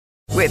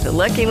With the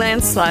Lucky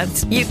Land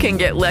Slots, you can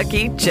get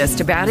lucky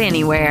just about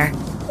anywhere.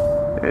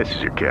 This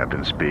is your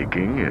captain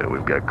speaking.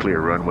 We've got clear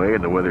runway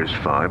and the weather's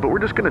fine, but we're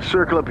just going to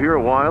circle up here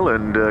a while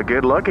and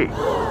get lucky.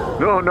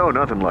 No,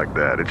 nothing like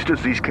that. It's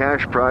just these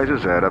cash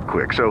prizes add up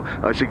quick. So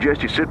I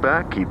suggest you sit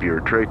back, keep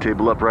your tray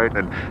table upright,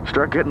 and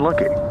start getting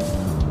lucky.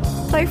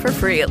 Play for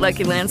free at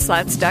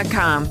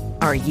LuckyLandSlots.com.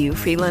 Are you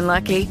feeling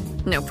lucky?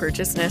 No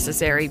purchase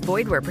necessary.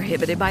 Void where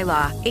prohibited by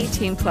law.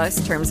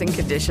 18+ terms and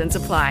conditions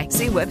apply.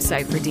 See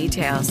website for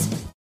details.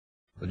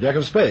 The Jack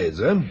of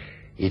Spades, eh?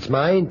 It's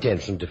my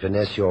intention to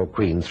finesse your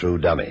queen through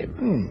dummy.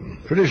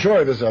 Pretty sure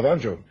of yourself,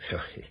 aren't you?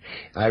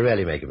 I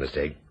rarely make a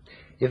mistake.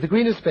 If the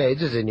Queen of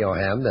Spades is in your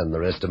hand, then the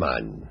rest are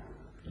mine.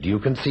 Do you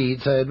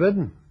concede, Sir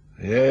Edward?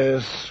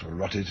 Yes,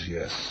 rot it,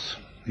 yes.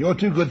 You're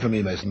too good for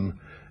me, Mason,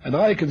 and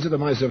I consider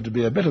myself to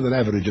be a better than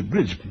average at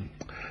bridge.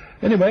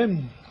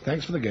 Anyway,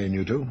 thanks for the game,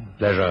 you two.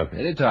 Pleasure.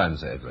 Any time,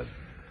 Sir Edward.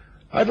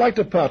 I'd like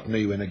to partner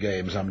you in a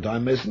game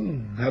sometime,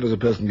 Mason. How does a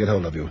person get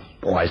hold of you?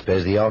 Oh, I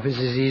suppose the office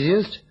is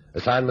easiest.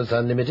 Assignments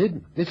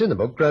unlimited. It's in the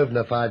book,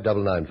 Grosvenor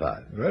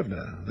 5995.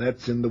 Grosvenor?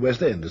 That's in the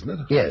West End, isn't it?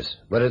 Yes,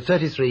 we're at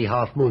 33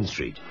 Half Moon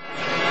Street.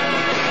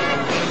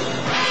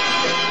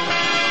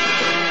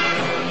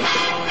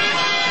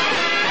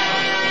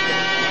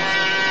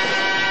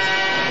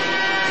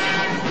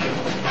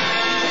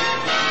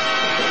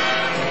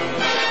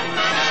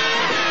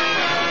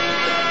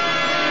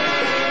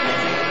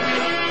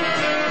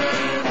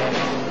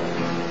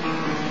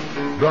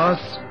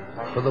 Brass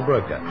for the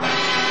broker.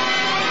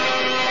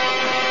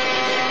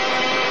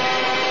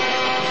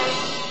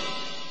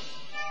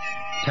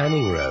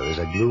 Tanning Row is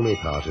a gloomy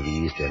part of the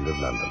East End of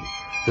London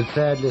that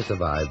sadly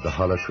survived the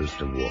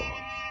Holocaust of war.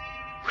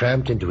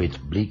 Cramped into its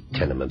bleak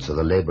tenements are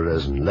the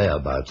labourers and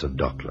layabouts of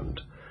Dockland,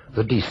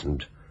 the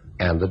decent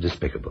and the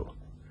despicable.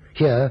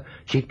 Here,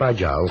 cheek by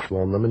jowl,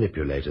 swarm the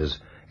manipulators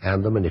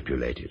and the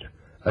manipulated,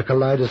 a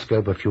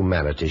kaleidoscope of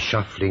humanity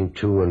shuffling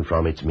to and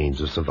from its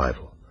means of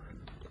survival.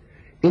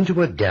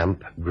 Into a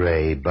damp,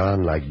 grey,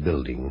 barn-like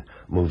building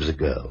moves a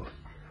girl.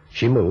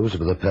 She moves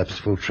with a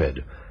purposeful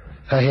tread,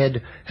 her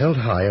head held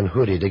high and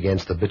hooded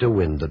against the bitter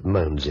wind that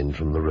moans in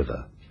from the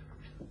river.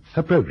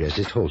 Her progress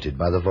is halted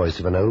by the voice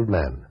of an old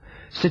man,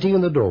 sitting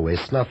in the doorway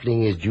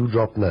snuffling his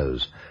dewdrop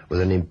nose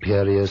with an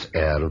imperious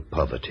air of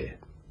poverty.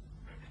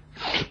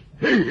 Hey,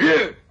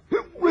 here!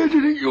 Where do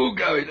you think you're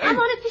going, eh? I'm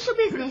on official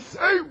business.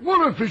 Hey,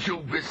 what official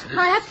business?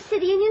 I have to see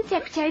the Union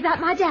Secretary about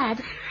my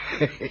dad.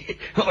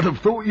 I'd have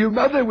thought your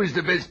mother was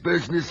the best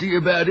person to see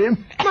about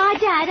him. My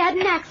dad had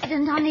an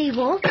accident on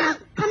Ewolf. Now,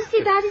 come see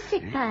about his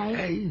sick pay.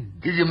 Hey,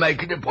 did you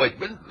make an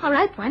appointment? I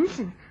wrote once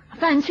and I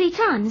phoned 3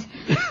 times.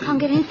 Can't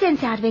get any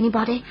sense out of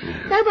anybody.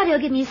 Nobody will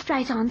give me a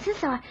straight answer,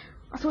 so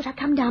I thought I'd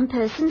come down in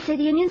person and see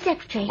the Union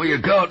Secretary. Well, you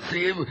can't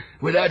see him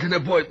without an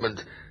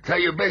appointment. So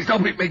you best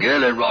hop it,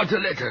 McGill, and write a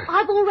letter.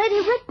 I've already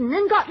written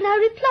and got no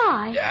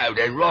reply. Now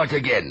then, write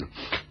again.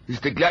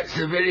 Mr. Glutt's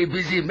a very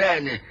busy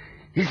man.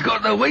 He's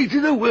got the weight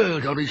of the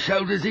world on his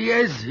shoulders, he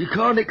has. You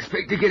can't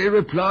expect to get a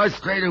reply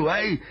straight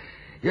away.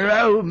 Your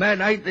old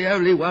man ain't the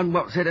only one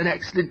what's had an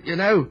accident, you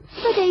know.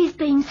 But he's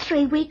been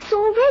 3 weeks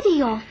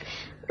already off.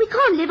 We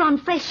can't live on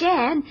fresh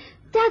air, and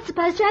Dad's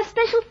supposed to have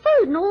special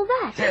food and all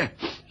that.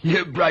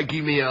 You're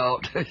breaking me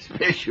heart.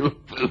 Special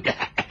food.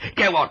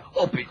 Go on,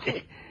 up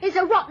it. It's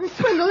a rotten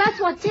swindle,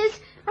 that's what it is.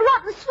 A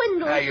rotten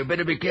swindle. Hey, you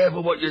better be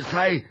careful what you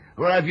say,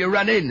 or I'll have you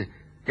run in.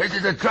 This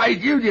is a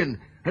trade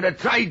union, and a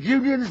trade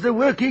union's the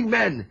working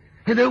man.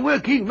 And the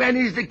working man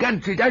is the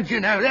country, don't you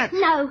know that?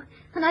 No,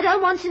 and I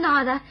don't want to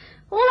neither.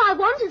 All I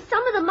want is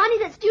some of the money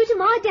that's due to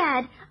my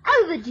dad.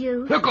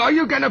 Overdue. Look, are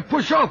you going to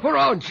push off, or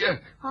aren't you?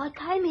 I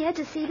came here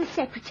to see the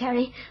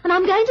secretary, and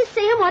I'm going to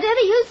see him whatever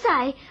you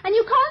say, and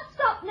you can't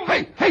stop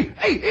me.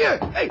 Hey, here!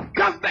 Hey,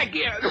 come back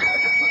here!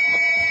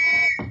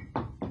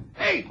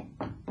 Hey!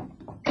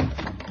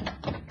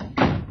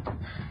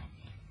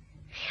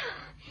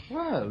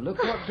 Well,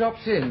 look what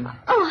dropped in.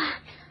 Oh.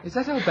 Is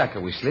that old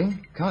Backer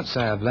whistling? Can't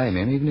say I blame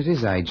him, even at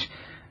his age.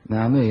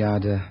 Now, me,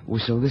 I'd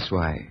whistle this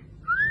way.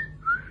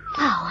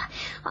 Oh,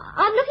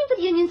 I'm looking for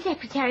the Union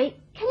Secretary.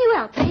 Can you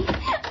help me?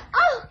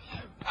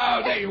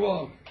 Oh, there you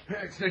are.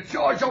 It's the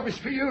charge office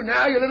for you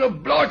now, you little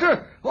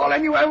blighter. I'll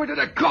hand you over to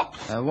the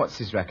cops. What's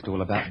this racket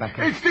all about,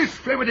 Backer? It's this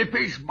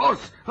flimity-piece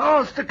boss.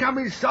 Asked to come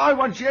inside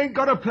when she ain't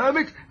got a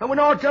permit, and when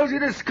I tells you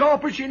to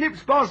scarp her, she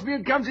nips past me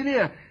and comes in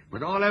here.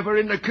 But I'll have her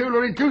in the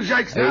cooler in 2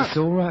 shakes now. It's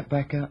all right,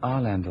 Backer.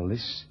 I'll handle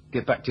this.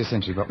 Get back to your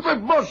sentry box.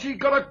 But, boss, she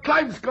got a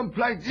claims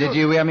complaint. Did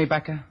you hear me,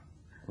 Backer?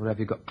 Or have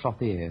you got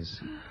cloth ears?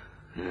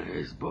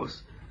 Yes,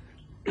 boss.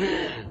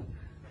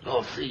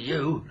 I'll see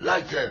you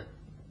later.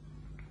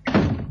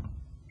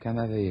 Come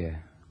over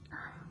here.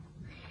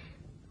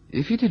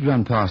 If you did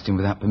run past him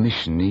without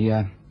permission, he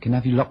can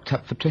have you locked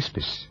up for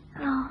trespass.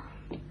 Oh.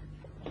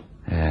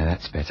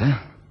 That's better.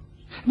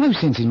 No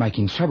sense in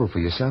making trouble for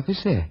yourself,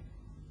 is there?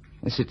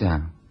 Let's sit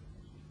down.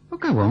 Well,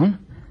 go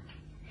on.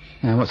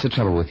 Now, what's the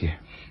trouble with you?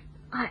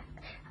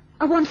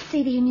 I want to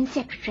see the Union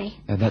Secretary.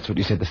 That's what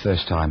you said the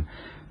first time.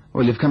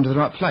 Well, you've come to the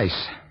right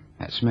place.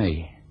 That's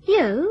me.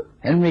 You?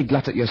 Henry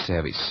Glutt at your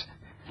service.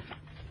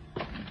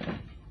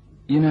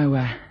 You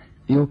know,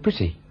 you're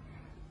pretty.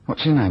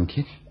 What's your name,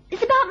 kid?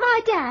 It's about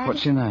my dad.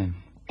 What's your name?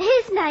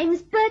 His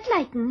name's Bert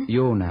Layton.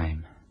 Your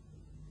name?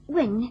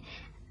 Winnie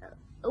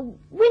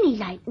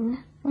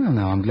Layton. Well,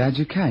 no, I'm glad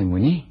you came,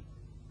 Winnie.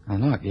 I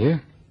like you.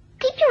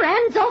 Keep your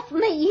hands off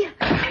me.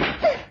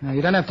 Now,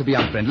 you don't have to be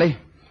unfriendly.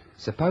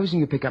 Supposing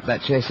you pick up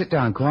that chair, sit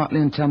down quietly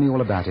and tell me all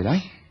about it,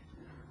 eh?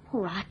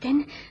 All right,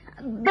 then.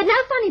 But no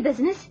funny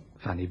business.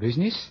 Funny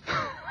business?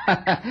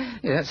 Yeah,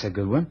 that's a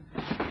good one.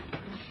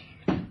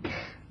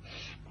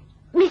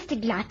 Mr.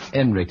 Glutt.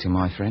 Henry to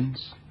my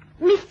friends.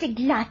 Mr.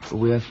 Glutt.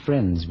 We're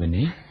friends,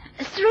 Winnie.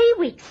 3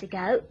 weeks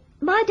ago,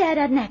 my dad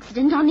had an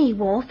accident on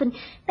E-Wharf, and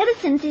ever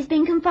since he's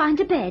been confined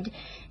to bed.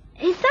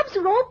 His subs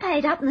are all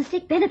paid up in the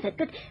sick benefit,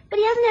 but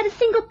he hasn't had a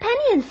single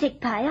penny in sick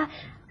pay.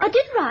 I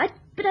did write,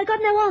 but I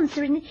got no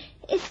answer, and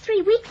it's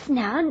 3 weeks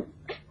now, and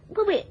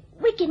well,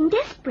 we're getting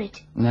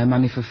desperate. No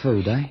money for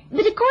food, eh?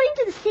 But according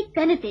to the sick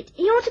benefit,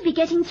 he ought to be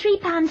getting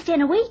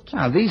 £3.10 a week.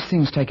 Now, these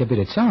things take a bit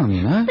of time,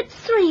 you know. But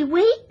 3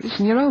 weeks?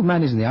 Listen, your old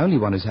man isn't the only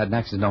one who's had an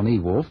accident on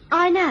E-Wharf.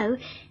 I know.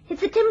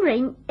 It's a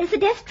timbering. It's a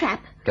death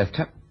trap. Death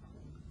trap?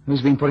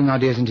 Who's been putting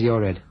ideas into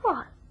your head?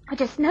 What? I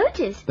just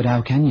noticed. But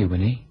how can you,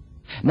 Winnie?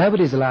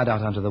 Nobody's allowed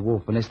out onto the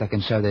wharf unless they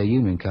can show their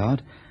union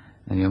card,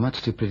 and you're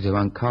much too pretty to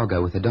run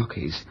cargo with the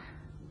dockies.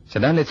 So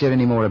don't let's hear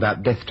any more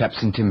about death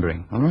traps and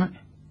timbering, all right?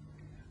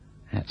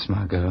 That's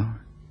my girl.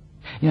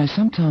 You know,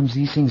 sometimes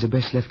these things are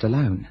best left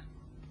alone.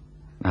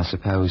 I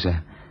suppose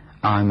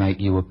I make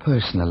you a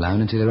personal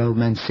loan until your old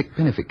man's sick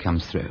benefit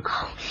comes through.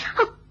 Oh,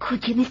 how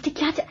could you, Mr.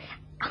 Clutter?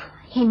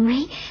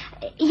 Henry,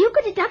 you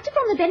could deduct it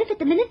from the benefit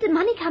the minute the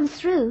money comes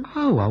through.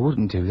 Oh, I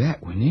wouldn't do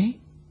that, Winnie.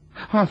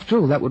 After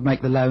all, that would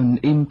make the loan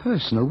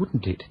impersonal,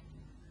 wouldn't it?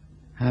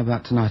 How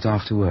about tonight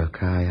after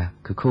work? I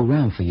could call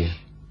round for you.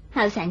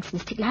 No, thanks,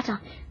 Mr. Glutt.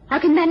 I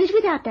can manage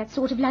without that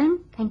sort of loan,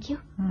 thank you.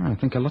 Oh,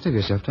 think a lot of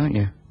yourself, don't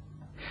you?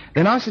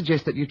 Then I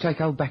suggest that you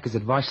take old Backer's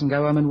advice and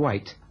go home and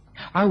wait.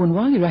 Oh, and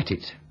while you're at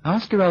it,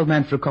 ask your old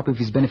man for a copy of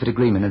his benefit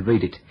agreement and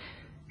read it.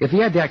 If he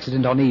had the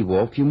accident on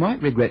E-Wharf, you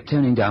might regret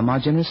turning down my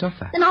generous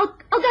offer. Then I'll go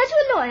to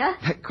a lawyer.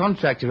 That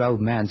contract your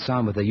old man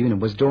signed with the union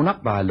was drawn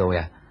up by a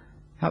lawyer.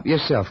 Help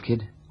yourself,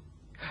 kid.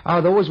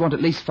 I'd always want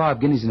at least 5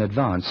 guineas in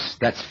advance.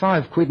 That's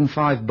 5 quid and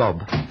 5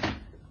 bob.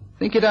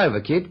 Think it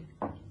over, kid.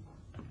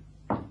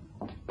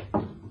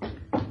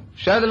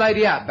 Show the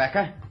lady out,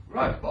 Backer.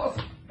 Right, boss.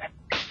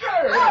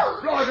 Oh!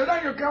 Blimey,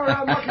 don't you go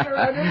around mucking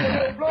around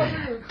here,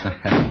 blimey.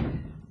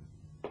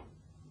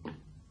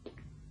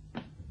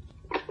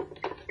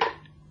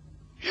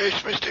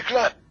 Yes, Mr.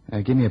 Glutt.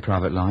 Give me a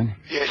private line.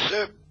 Yes,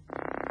 sir.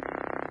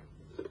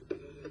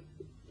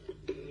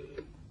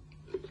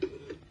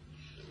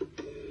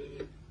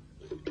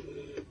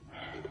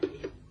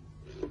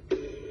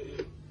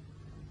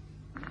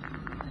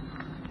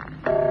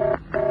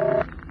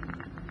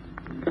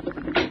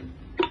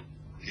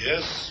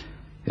 Yes?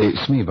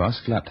 It's me,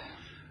 boss, Glutt.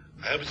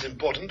 I hope it's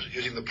important,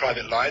 using the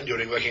private line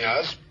during working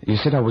hours. You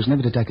said I was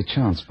never to take a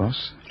chance,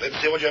 boss. Let's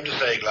hear what you have to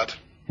say, Glutt.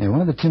 Yeah,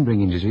 one of the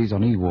timbering injuries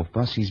on E-Wharf,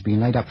 boss, he's been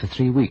laid up for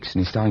 3 weeks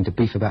and he's starting to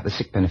beef about the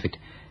sick benefit.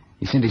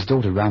 He sent his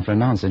daughter round for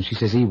an answer and she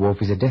says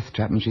E-Wharf is a death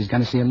trap and she's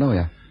going to see a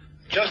lawyer.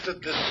 Just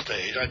at this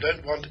stage, I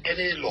don't want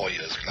any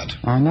lawyers, Glutt.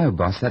 I know,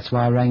 boss. That's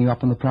why I rang you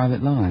up on the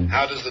private line.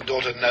 How does the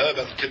daughter know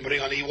about the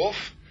timbering on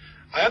E-Wharf?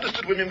 I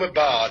understood women were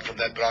barred from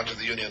that branch of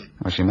the union.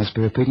 Well, she must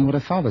be repeating what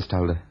her father's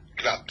told her.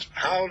 Glutt,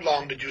 how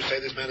long did you say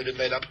this man had been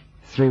laid up?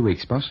 3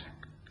 weeks, boss.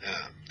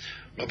 Yeah.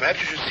 Well,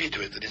 perhaps you should see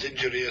to it that his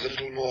injury is a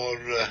little more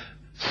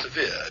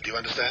severe. Do you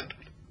understand?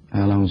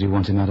 How long do you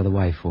want him out of the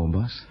way for,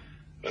 boss?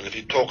 Well, if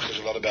he talks such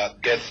a lot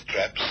about death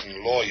traps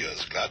and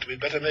lawyers, Glutt, we'd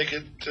better make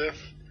it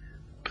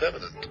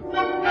permanent.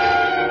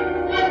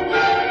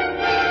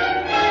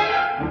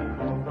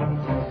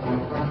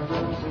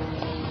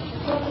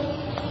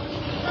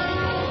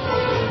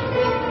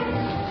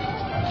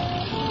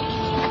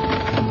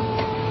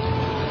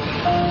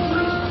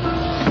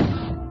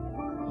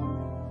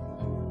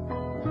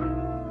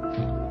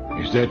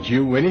 Is that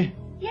you, Winnie?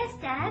 Yes,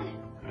 Dad.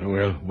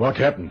 Well, what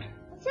happened?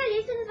 I'll tell you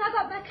as soon as I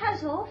got my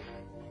coat off.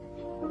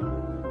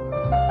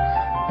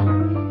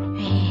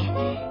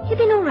 There. You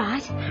been all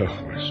right?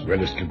 Oh, as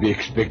well as could be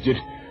expected.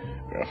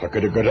 Well, if I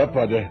could have got up,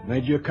 I'd have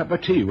made you a cup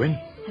of tea, Win.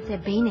 Have there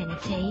been any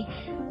tea?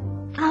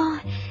 Oh,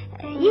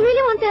 you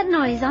really want that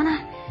noise on?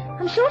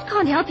 I'm sure it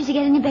can't help you to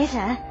get any better.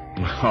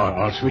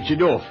 I'll switch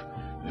it off.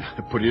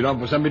 Put it on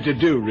for something to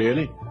do,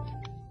 really.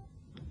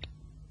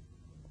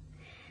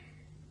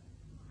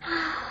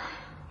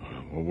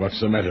 Well, what's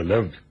the matter,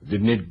 love?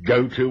 Didn't it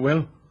go too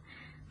well?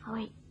 Oh,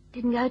 it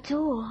didn't go at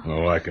all.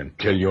 Oh, I can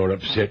tell you're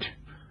upset.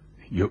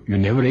 You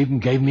never even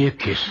gave me a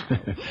kiss.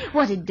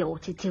 What a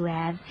daughter to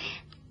have.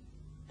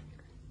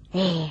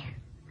 There.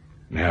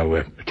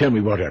 Now, tell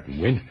me what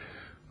happened, Win.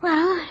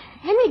 Well,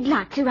 Henry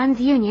Glutt, who runs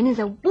the union, is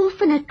a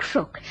wolf and a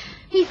crook.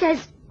 He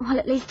says, well,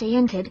 at least he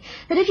hinted,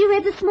 that if you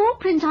read the small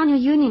print on your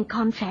union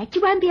contract,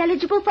 you won't be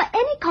eligible for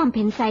any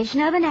compensation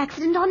over an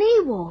accident on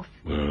E-Wharf.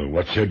 Well,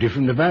 what's so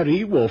different about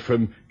E-Wharf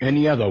from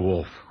any other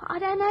wharf? I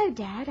don't know,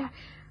 Dad.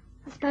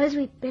 I suppose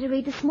we'd better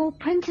read the small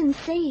print and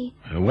see.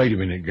 Wait a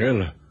minute,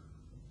 girl.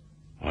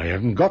 I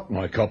haven't got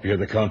my copy of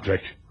the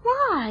contract.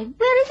 Why?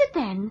 Where is it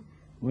then?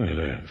 Well,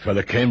 a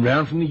fella came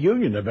round from the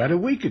union about a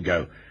week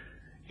ago.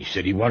 He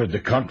said he wanted the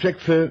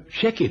contract for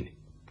checking.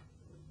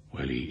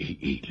 Well,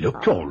 he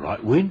looked all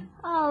right, Win.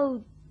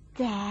 Oh,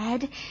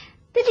 Dad.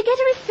 Did you get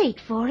a receipt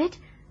for it?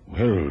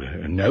 Well,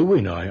 no,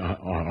 Win,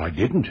 I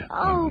didn't.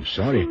 Oh, I'm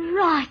sorry.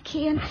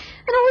 crikey, and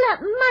all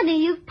that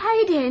money you've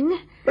paid in.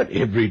 But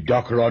every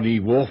docker on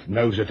E-Wharf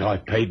knows that I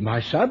paid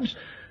my subs.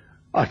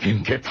 I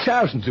can get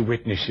thousands of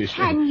witnesses.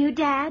 Can you,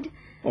 Dad?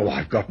 Oh,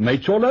 I've got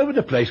mates all over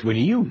the place,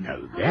 Winnie, you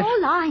know that.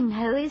 All I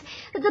know is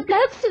that the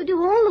blokes who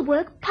do all the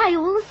work pay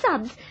all the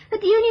subs,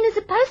 that the union is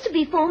supposed to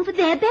be formed for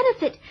their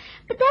benefit.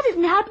 But that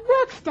isn't how it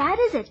works, Dad,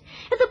 is it?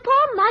 If the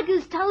poor mug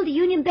who's told the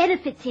union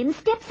benefits him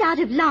steps out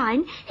of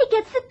line, he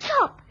gets the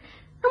chop.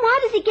 And why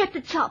does he get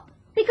the chop?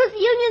 Because the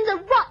union's a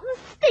rotten,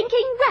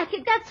 stinking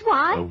racket, that's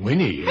why. Oh,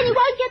 Winnie. And he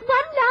won't get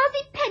one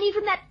lousy penny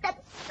from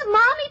that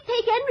smarmy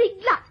pig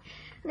Henry Glutt.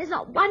 And there's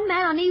not one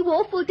man on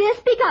E-Wharf will dare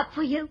speak up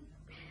for you.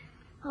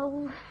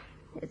 Oh,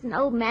 there's an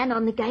old man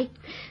on the gate.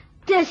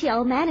 Dirty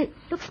old man. It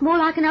looks more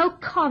like an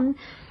old con.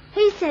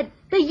 He said,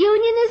 the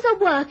union is the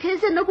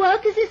workers and the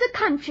workers is the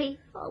country.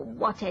 Oh,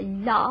 what a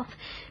laugh.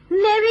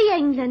 Merry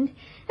England.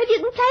 If you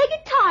can play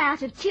a guitar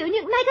out of tune,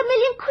 you can make £1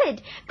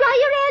 million. Grow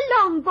your hair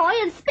long, boy,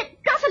 and spit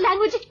gutter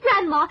language at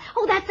Grandma.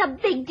 Oh, that's a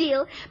big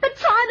deal. But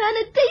try and earn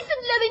a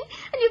decent living,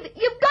 and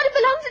you've got to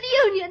belong to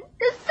the union.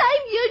 The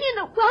same union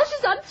that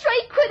washes on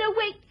 £3 a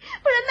week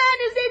for a man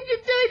who's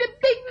injured doing a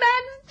big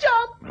man's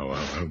job.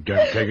 Oh,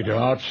 don't take it to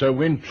heart, so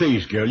Win.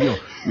 Please, girl,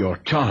 you're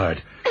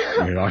tired.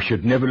 I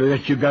should never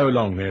let you go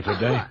along there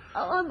today.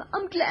 Oh,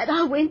 I'm glad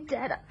I went,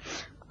 Dad.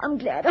 I'm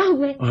glad I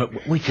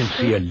went. We can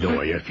see a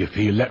lawyer if you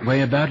feel that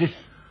way about it.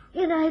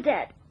 You know,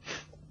 Dad,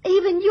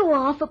 even you're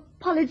half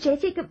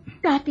apologetic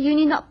about the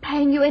union not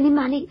paying you any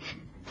money,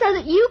 so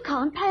that you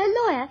can't pay a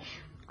lawyer.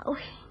 Oh,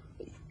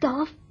 it's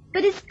daft,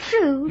 but it's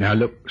true. Now,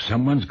 look,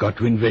 someone's got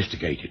to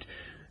investigate it.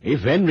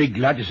 If Henry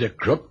Glutt is a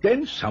crook,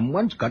 then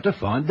someone's got to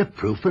find the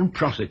proof and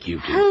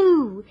prosecute him.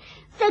 Who?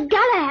 Sir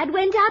Galahad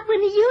went out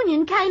when the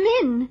union came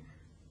in.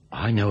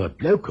 I know a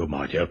bloke who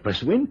might help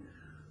us, Win.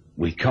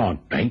 We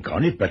can't bank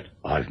on it, but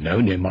I've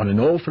known him on and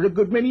off for a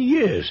good many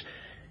years.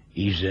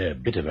 He's a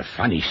bit of a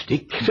funny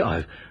stick.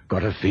 I've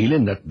got a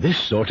feeling that this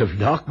sort of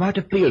lark might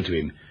appeal to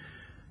him.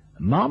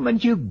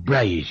 Marmaduke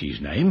Bray is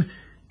his name,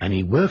 and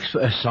he works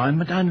for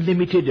Assignment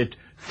Unlimited at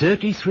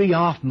 33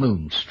 Half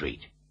Moon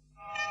Street.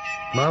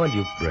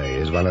 Marmaduke Bray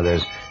is one of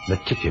those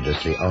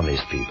meticulously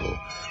honest people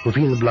who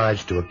feel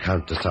obliged to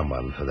account to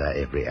someone for their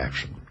every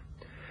action.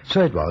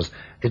 So it was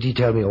that he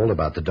told me all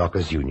about the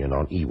Dockers' Union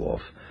on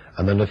E-Wharf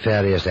and the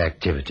nefarious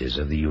activities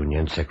of the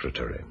union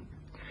secretary.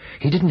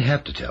 He didn't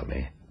have to tell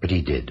me, but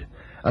he did,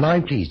 and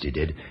I'm pleased he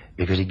did,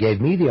 because he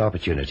gave me the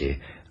opportunity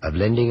of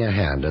lending a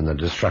hand in the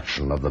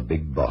destruction of the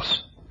big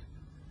boss.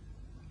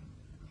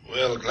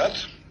 Well,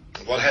 Glutt,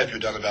 what have you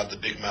done about the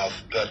big mouth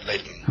Bert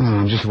Layton? Oh,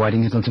 I'm just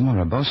waiting until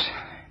tomorrow, boss.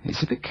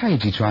 It's a bit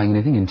cagey trying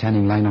anything in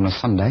Tanning Lane on a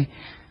Sunday.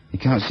 You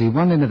can't see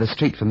one end of the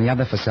street from the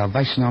other for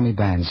Salvation Army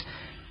bands.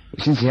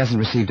 But since he hasn't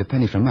received a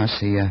penny from us,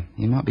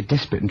 he might be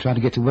desperate and try to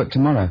get to work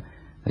tomorrow.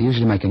 They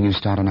usually make a new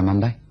start on a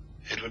Monday.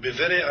 It would be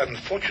very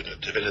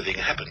unfortunate if anything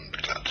happened,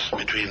 Glutt,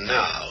 between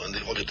now and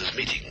the auditors'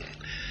 meeting.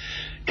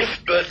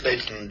 If Bert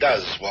Layton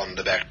does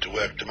wander back to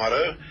work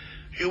tomorrow,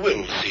 you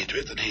will see to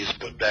it that he's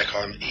put back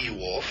on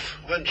E-Wharf,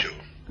 won't you?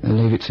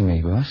 Leave it to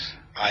me, boss.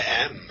 I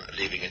am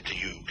leaving it to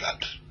you,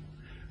 Glutt.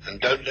 And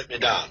don't let me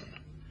down.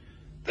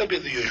 There'll be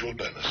the usual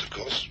bonus, of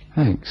course.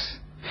 Thanks.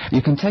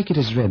 You can take it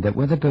as read that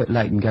whether Bert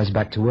Layton goes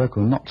back to work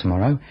or not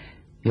tomorrow,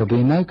 he'll be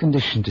in no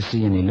condition to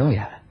see any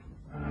lawyer.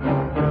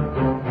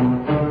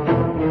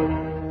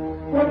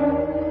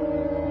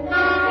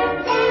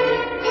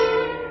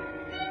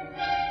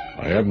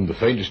 I haven't the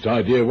faintest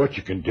idea what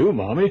you can do,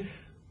 Marmee,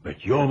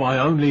 but you're my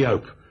only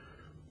hope.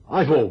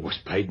 I've always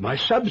paid my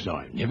subs.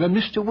 I've never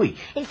missed a week.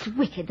 It's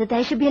wicked that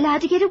they should be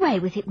allowed to get away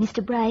with it,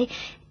 Mr. Bray.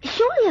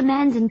 Surely a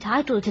man's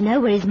entitled to know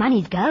where his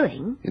money's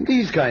going. In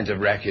these kinds of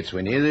rackets,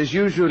 Winnie, there's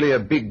usually a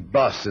big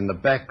boss in the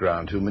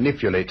background who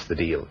manipulates the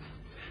deal.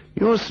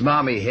 Your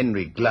smarmy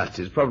Henry Glutt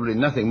is probably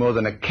nothing more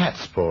than a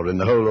cat's paw in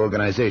the whole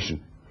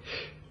organization.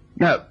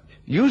 Now,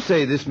 you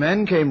say this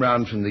man came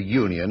round from the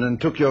union and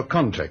took your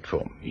contract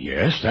form.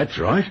 Yes, that's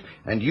right.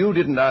 And you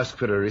didn't ask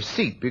for a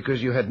receipt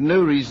because you had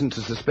no reason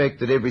to suspect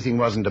that everything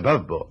wasn't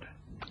above board.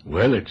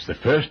 Well, it's the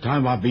first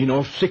time I've been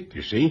off sick,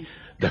 you see.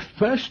 The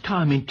first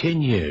time in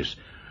 10 years.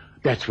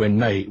 That's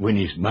when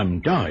his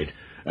mum died.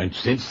 And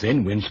since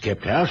then, Win's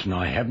kept house and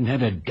I haven't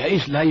had a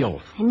day's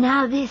layoff. And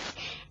now this.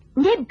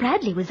 Ned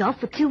Bradley was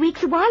off for 2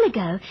 weeks a while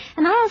ago,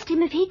 and I asked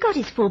him if he got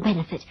his full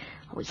benefit.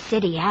 Oh, he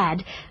said he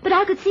had, but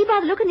I could see by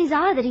the look in his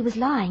eye that he was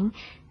lying.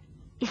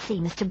 You see,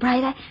 Mr.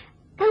 Bray,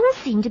 they all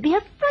seem to be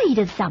afraid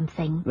of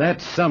something.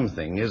 That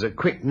something is a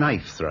quick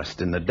knife thrust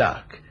in the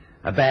dark,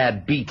 a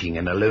bad beating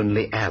in a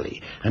lonely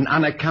alley, an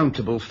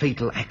unaccountable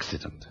fatal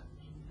accident.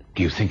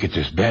 Do you think it's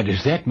as bad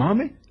as that,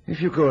 Marmee? If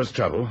you cause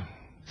trouble,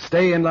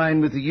 Stay in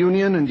line with the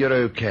union and you're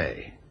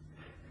okay.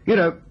 You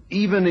know,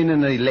 even in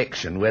an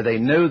election where they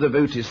know the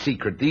vote is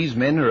secret, these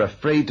men are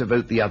afraid to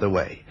vote the other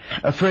way,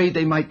 afraid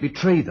they might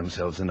betray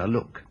themselves in a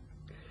look.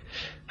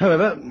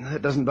 However,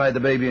 that doesn't buy the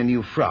baby a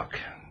new frock.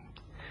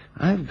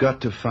 I've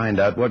got to find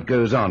out what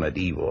goes on at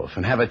Eworth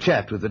and have a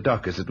chat with the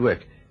dockers at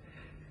work.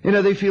 You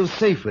know, they feel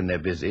safe when they're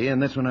busy,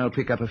 and that's when I'll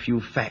pick up a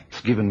few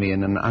facts given me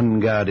in an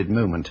unguarded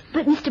moment.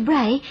 But, Mr.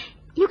 Bray,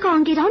 you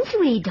can't get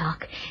onto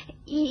E-Dock.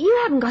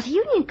 You haven't got a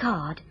union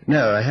card.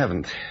 No, I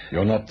haven't.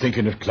 You're not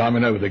thinking of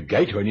climbing over the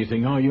gate or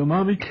anything, are you,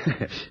 Marmee?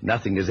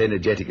 Nothing as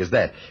energetic as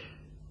that.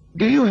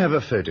 Do you have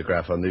a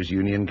photograph on those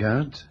union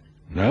cards?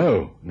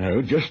 No,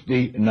 just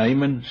the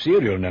name and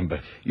serial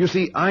number. You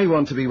see, I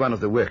want to be one of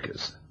the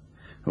workers.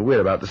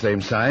 We're about the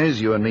same size,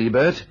 you and me,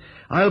 Bert.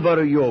 I'll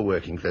borrow your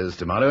working clothes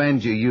tomorrow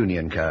and your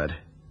union card.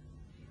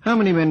 How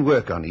many men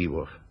work on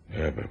Eworth?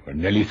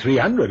 Nearly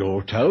 300,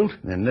 all told.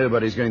 Then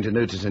nobody's going to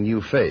notice a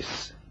new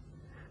face.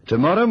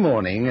 Tomorrow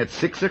morning at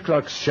 6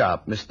 o'clock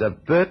sharp, Mr.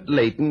 Bert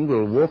Layton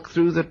will walk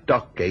through the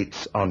dock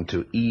gates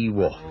onto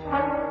Eworth.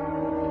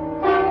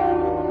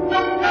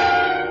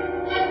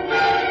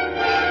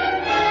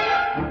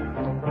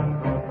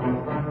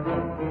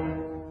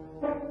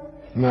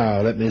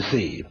 Now, let me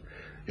see.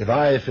 If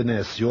I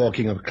finesse your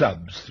king of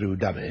clubs through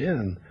dummy,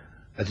 and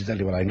that's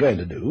exactly what I'm going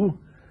to do,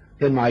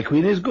 then my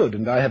queen is good,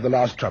 and I have the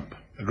last trump.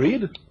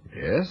 Agreed?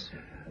 Yes?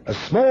 A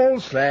small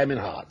slam in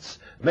hearts.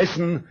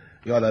 Mason,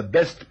 you're the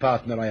best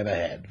partner I ever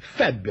had.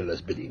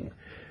 Fabulous bidding.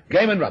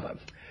 Game and rubber.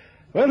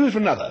 Well, who's for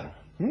another?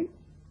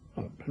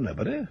 Oh,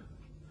 nobody.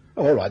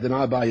 Oh, all right, then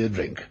I'll buy you a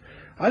drink.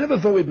 I never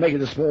thought we'd make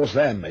it a small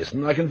slam,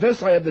 Mason. I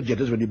confess I had the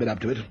jitters when you've been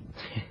up to it.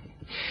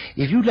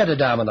 If you'd let a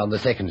diamond on the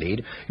second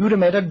lead, you'd have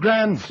made a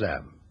grand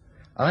slam.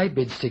 I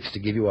bid 6 to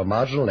give you a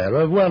marginal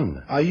error of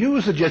 1. Are you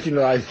suggesting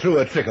that I threw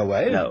a trick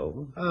away?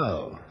 No.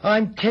 Oh.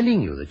 I'm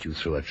telling you that you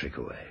threw a trick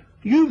away.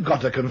 You've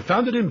got a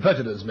confounded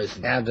impertinence,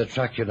 Mason. And a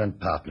truculent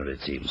partner,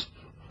 it seems.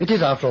 It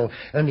is, after all,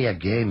 only a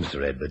game,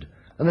 Sir Edward,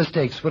 and the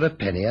stakes were a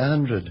penny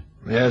 100.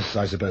 Yes,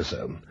 I suppose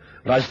so.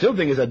 But I still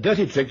think it's a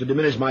dirty trick to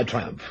diminish my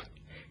triumph.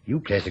 You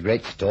place a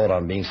great store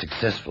on being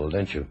successful,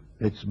 don't you?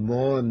 It's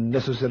more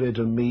necessary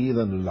to me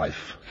than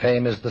life.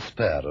 Fame is the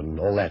spur and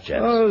all that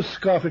jazz. Oh,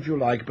 scoff if you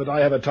like, but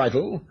I have a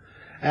title,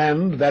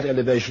 and that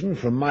elevation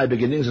from my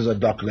beginnings as a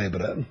dock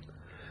labourer.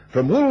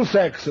 From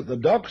woolsacks at the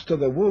docks to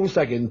the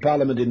woolsack in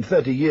Parliament in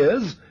 30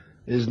 years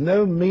is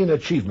no mean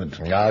achievement.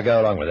 I'll go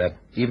along with that,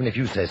 even if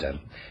you say so.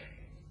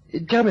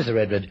 Tell me, Sir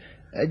Edward,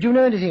 do you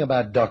know anything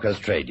about dockers'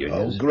 trade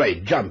unions? Oh,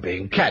 great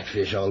jumping.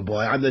 Catfish, old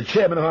boy. I'm the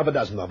chairman of half a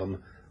dozen of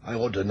them. I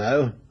ought to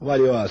know. Why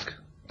do you ask?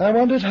 I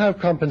wondered how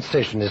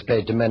compensation is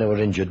paid to men who are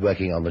injured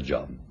working on the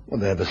job. Well,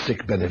 they have a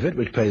sick benefit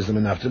which pays them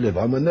enough to live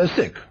on when they're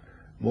sick.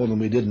 More than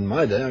we did in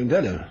my day, I can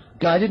tell you.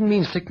 I didn't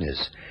mean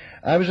sickness.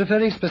 I was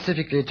referring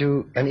specifically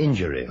to an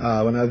injury.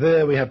 Well, now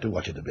there we have to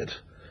watch it a bit.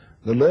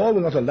 The law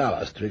will not allow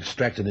us to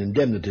extract an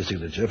indemnity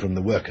signature from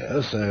the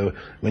worker, so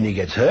when he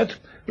gets hurt,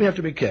 we have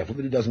to be careful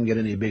that he doesn't get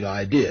any big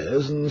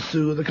ideas and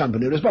sue the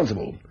company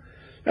responsible.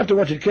 You have to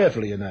watch it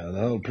carefully, you know. The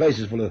whole place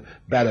is full of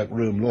barrack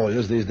room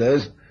lawyers these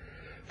days.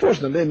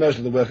 Fortunately, most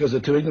of the workers are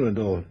too ignorant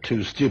or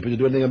too stupid to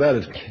do anything about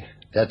it.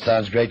 That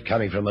sounds great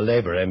coming from a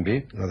Labour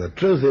MP. Well, the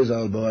truth is,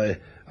 old boy,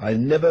 I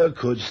never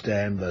could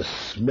stand the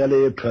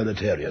smelly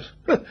proletariat.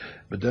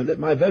 But don't let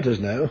my voters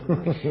know.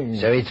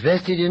 So it's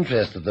vested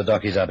interest that the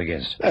dock is up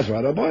against. That's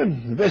right, old boy.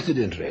 Vested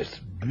interest.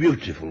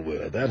 Beautiful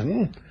word, that,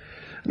 Now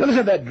let's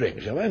have that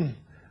drink, shall we?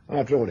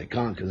 After all, it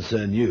can't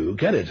concern you,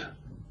 can it?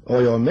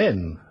 Or your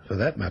men, for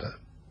that matter.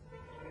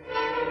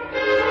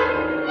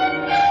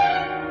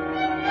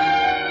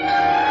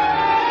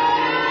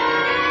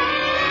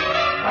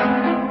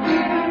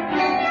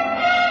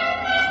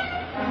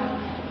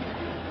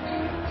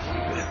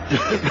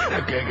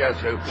 Okay, go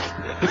through.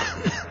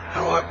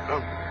 All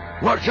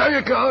right. What, show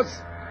your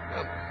cards?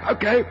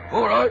 Okay,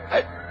 all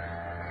right.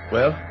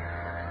 Well,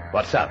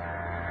 what's up?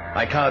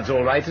 My card's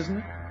all right, isn't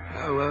it?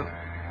 Oh,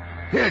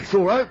 yeah, it's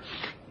all right.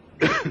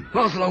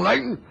 Pass along,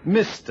 Layton.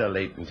 Mr.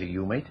 Layton to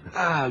you, mate.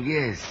 Oh,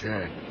 yes,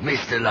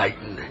 Mr.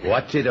 Layton.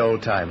 Watch it,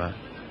 old-timer.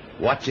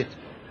 Watch it.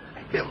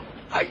 Bill,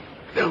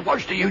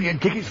 watch the union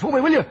tickets for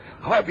me, will you?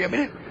 I won't be a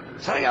minute.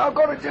 Something I've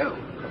got to do.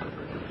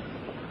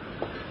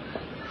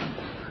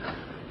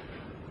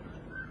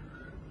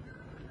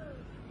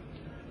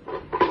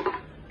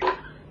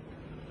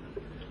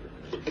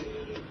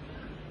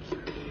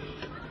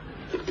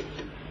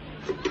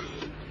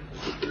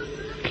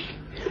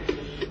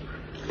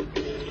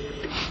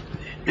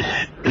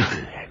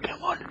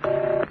 Come on.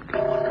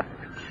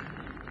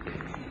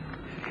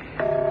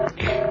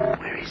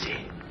 Where is he?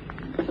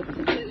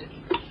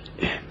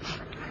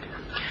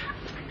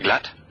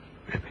 Glut?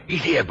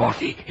 He's here,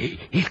 bossy.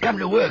 He's come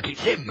to work.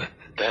 It's him.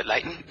 Bert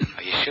Layton?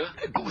 Are you sure?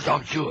 Of course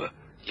I'm sure.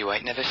 You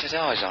ain't never set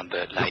eyes on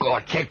Bert Layton. Look,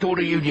 I checked all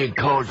the union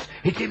cards.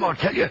 It's him, I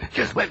tell you.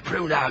 Just went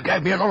through now.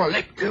 Gave me a lot of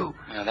lick, too.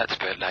 Oh, that's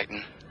Bert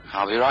Layton.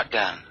 I'll be right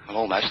down. Well,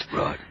 almost.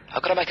 Right.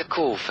 I've got to make a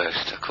call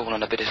first. A call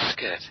on a bit of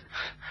skirt.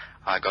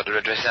 I got her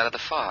address out of the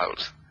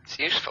files. It's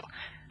useful.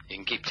 You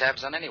can keep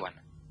tabs on anyone.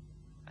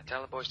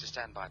 Tell the boys to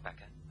stand by,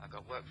 Packer. I've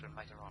got work for them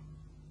later on.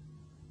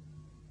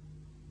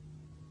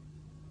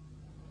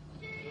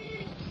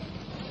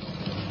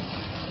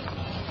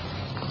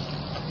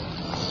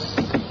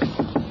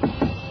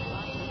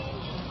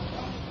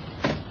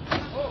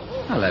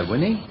 Hello,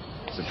 Winnie.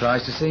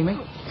 Surprised to see me?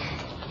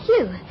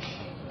 You,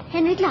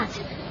 Henry Glutt.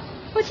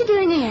 What you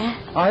doing here?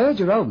 I heard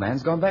your old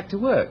man's gone back to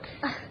work.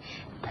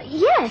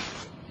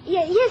 Yes.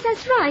 Yes,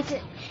 that's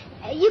right.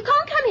 You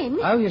can't come in.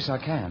 Oh, yes, I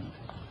can.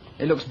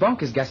 It looks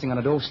bonkers gassing on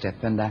a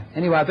doorstep, and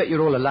anyway, I bet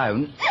you're all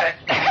alone.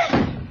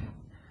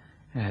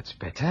 That's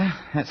better.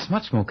 That's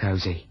much more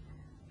cosy.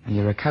 And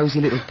you're a cosy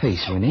little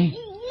piece, Winnie.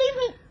 Leave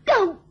me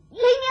go.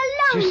 Leave me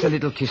alone. Just a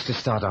little kiss to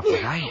start off with,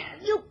 eh?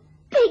 You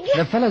pig.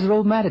 The fellows are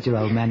all mad at your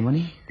old man,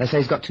 Winnie. They say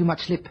he's got too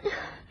much lip.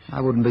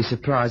 I wouldn't be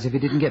surprised if he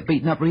didn't get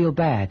beaten up real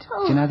bad.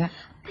 Oh, do you know that?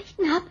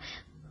 Beaten up?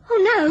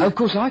 Oh, no. Of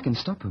course I can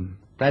stop them.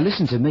 They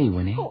listen to me,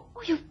 Winnie. Oh,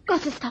 you've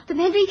got to stop them,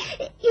 Henry.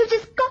 You've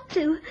just got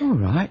to. All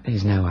right,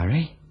 there's no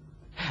hurry.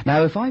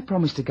 Now, if I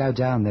promise to go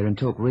down there and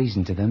talk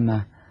reason to them,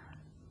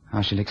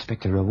 I shall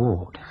expect a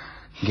reward.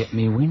 Get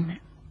me, Win?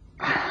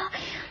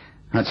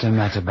 What's the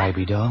matter,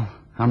 baby doll?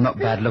 I'm not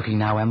bad looking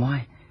now, am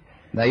I?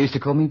 They used to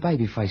call me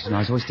Babyface when I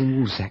was hoisting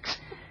wool sacks.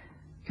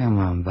 Come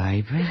on,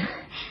 baby.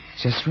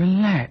 Just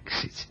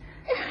relax.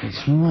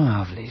 It's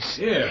marvellous.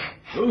 Here,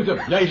 who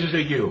the blazes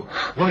are you?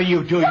 What are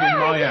you doing in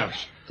my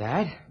house?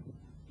 Dad?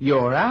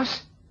 Your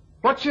house?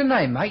 What's your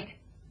name, mate?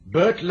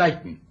 Bert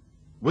Layton.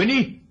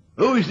 Winnie,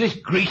 who is this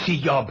greasy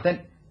yob?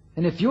 Then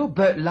if you're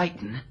Bert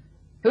Layton,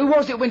 who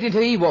was it went into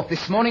Ewolf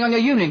this morning on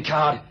your union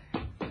card?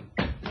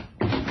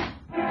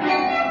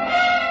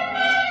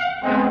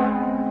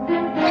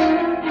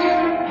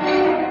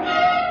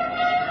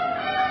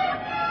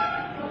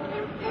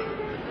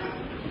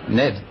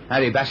 Ned,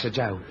 Harry, Basher,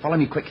 Joe, follow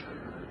me quick.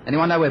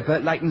 Anyone know where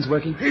Bert Layton's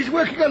working? He's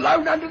working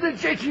alone under the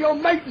jetty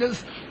on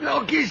maintenance.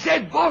 Like you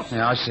said, boss.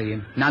 Yeah, I see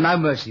him. Now, no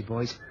mercy,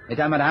 boys. It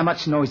don't matter how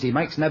much noise he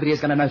makes, nobody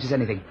is going to notice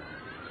anything.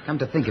 Come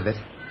to think of it,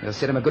 you'll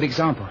set him a good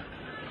example.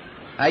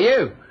 Hey,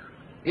 you!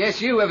 Yes,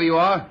 you, whoever you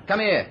are. Come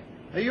here.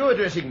 Are you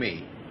addressing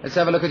me? Let's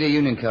have a look at your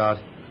union card.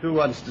 Who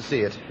wants to see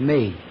it?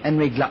 Me,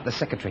 Henry Glutt, the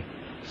secretary.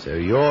 So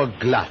you're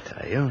Glutt,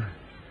 are you?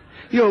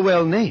 You're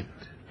well named.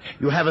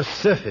 You have a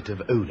surfeit of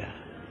odour.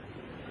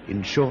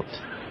 In short,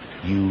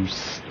 you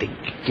stink.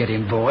 Get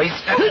him, boys.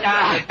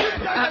 I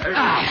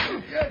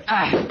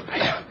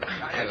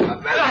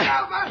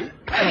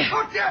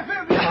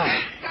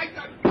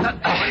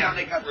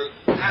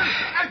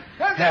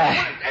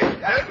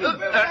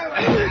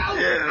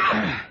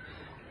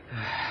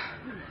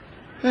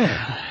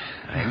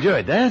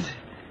enjoyed that.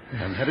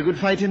 Haven't had a good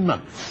fight in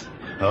months.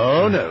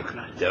 Oh, no,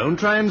 Glutt. Don't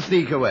try and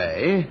sneak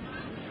away.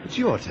 It's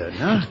your turn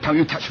now. Don't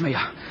you touch me.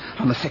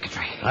 I'm the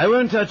secretary. I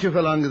won't touch you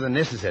for longer than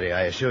necessary,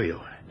 I assure you.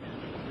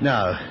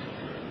 Now,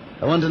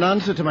 I want an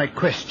answer to my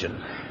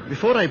question.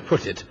 Before I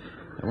put it,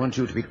 I want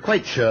you to be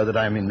quite sure that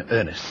I'm in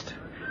earnest.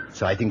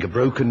 So I think a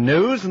broken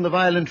nose and the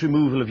violent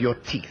removal of your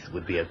teeth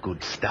would be a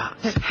good start.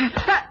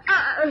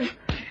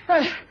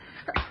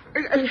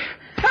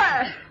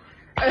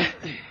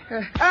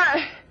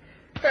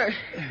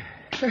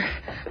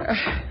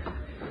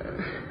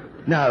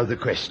 Now the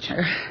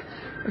question.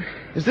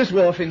 Is this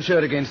wharf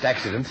insured against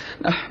accidents?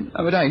 No,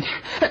 it ain't.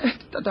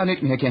 Don't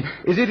hit me again.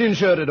 Is it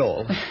insured at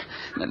all?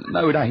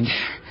 No, it ain't.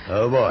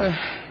 Oh, boy.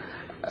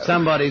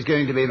 Somebody's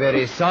going to be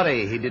very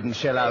sorry he didn't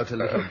shell out a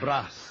little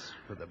brass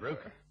for the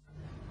broker.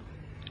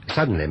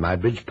 Suddenly, my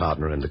bridge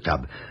partner in the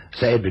club,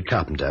 Sir Edward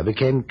Carpenter,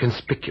 became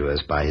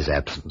conspicuous by his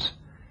absence.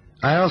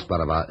 I asked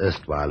one of our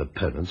erstwhile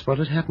opponents what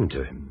had happened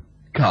to him.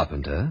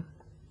 Carpenter?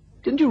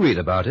 Didn't you read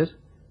about it?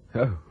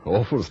 Oh,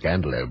 awful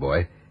scandal, old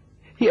boy.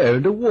 He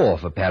owned a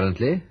wharf,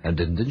 apparently, and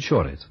didn't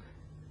insure it.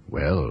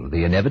 Well,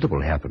 the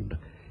inevitable happened.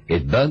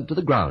 It burnt to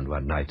the ground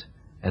one night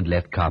and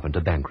left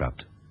Carpenter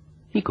bankrupt.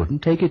 He couldn't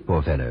take it,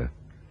 poor fellow.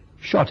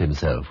 Shot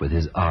himself with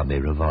his army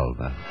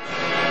revolver.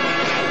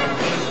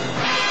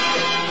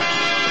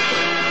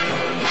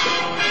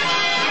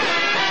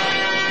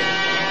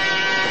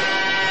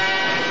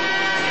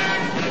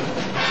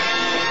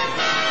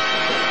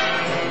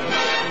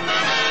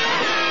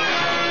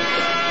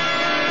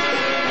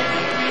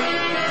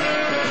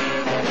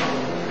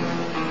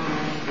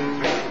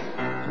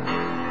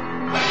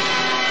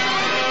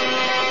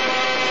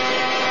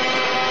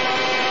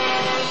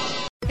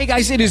 Hey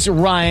guys, it is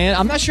Ryan.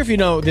 I'm not sure if you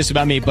know this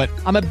about me, but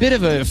I'm a bit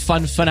of a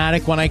fun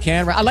fanatic when I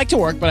can. I like to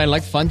work, but I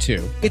like fun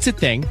too. It's a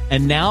thing.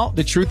 And now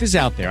the truth is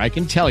out there. I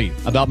can tell you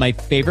about my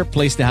favorite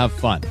place to have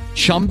fun.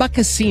 Chumba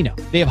Casino.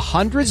 They have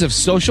hundreds of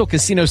social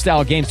casino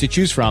style games to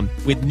choose from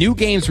with new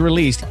games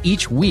released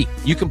each week.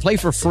 You can play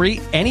for free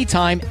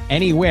anytime,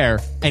 anywhere.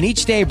 And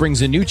each day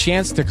brings a new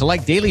chance to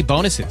collect daily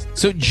bonuses.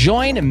 So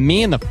join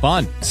me in the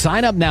fun.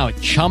 Sign up now at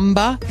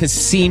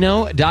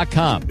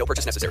ChumbaCasino.com. No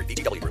purchase necessary.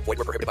 VGW Group. Void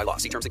where prohibited by law.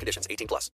 See terms and conditions. 18+.